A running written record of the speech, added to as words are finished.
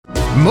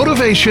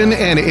Motivation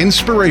and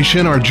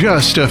inspiration are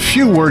just a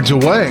few words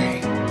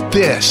away.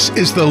 This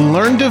is the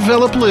Learn,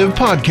 Develop, Live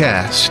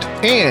podcast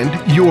and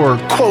your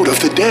quote of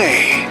the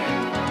day.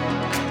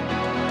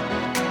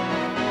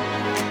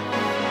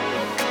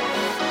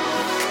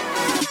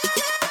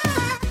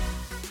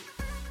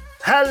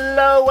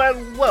 Hello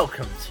and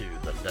welcome to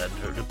the Learn,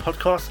 Develop, Live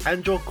podcast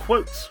and your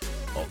quotes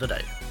of the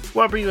day,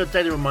 where I bring you a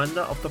daily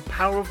reminder of the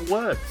power of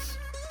words.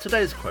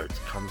 Today's quote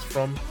comes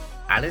from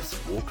Alice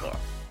Walker.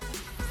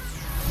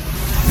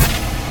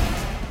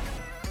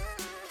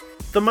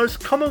 The most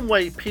common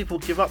way people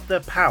give up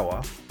their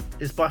power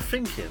is by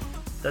thinking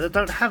that they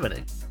don't have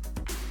any.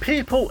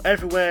 People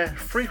everywhere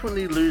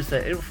frequently lose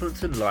their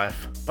influence in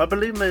life by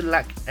believing they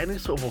lack any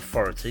sort of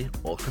authority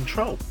or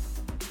control.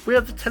 We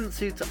have the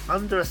tendency to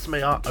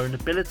underestimate our own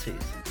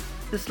abilities.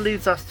 This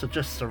leads us to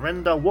just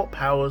surrender what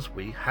powers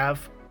we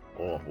have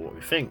or what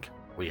we think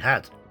we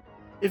had.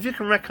 If you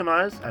can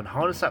recognise and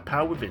harness that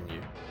power within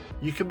you,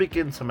 you can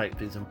begin to make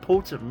these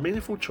important,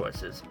 meaningful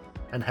choices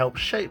and help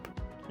shape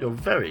your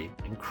very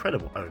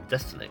incredible own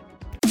destiny.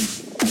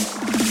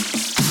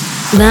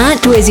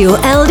 That was your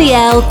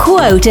LDL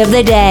quote of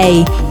the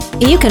day.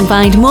 You can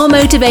find more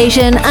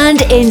motivation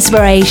and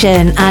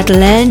inspiration at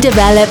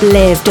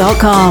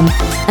learndeveloplive.com,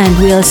 and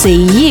we'll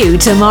see you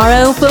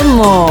tomorrow for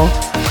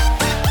more.